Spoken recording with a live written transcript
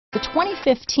The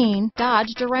 2015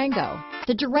 Dodge Durango.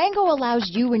 The Durango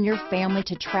allows you and your family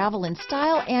to travel in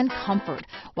style and comfort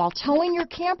while towing your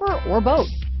camper or boat.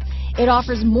 It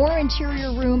offers more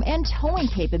interior room and towing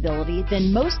capability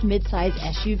than most midsize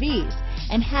SUVs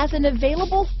and has an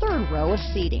available third row of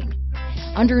seating.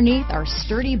 Underneath are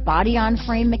sturdy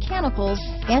body-on-frame mechanicals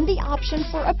and the option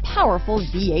for a powerful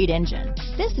V8 engine.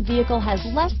 This vehicle has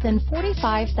less than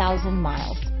 45,000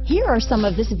 miles. Here are some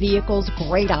of this vehicle's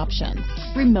great options: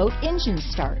 remote engine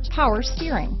start, power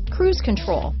steering, cruise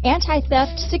control,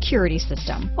 anti-theft security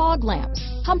system, fog lamps,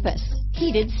 compass,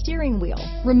 heated steering wheel,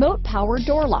 remote power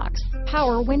door locks,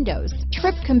 power windows,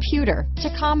 trip computer,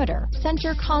 tachometer,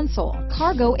 center console,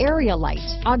 cargo area light,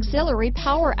 auxiliary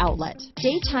power outlet,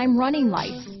 daytime running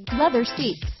lights, leather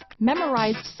seats,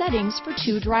 memorized settings for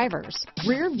 2 drivers,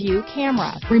 rear view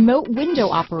camera, remote window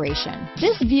operation.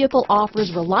 This vehicle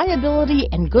offers reliability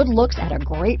and good looks at a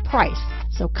great price.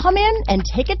 So come in and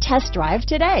take a test drive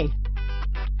today.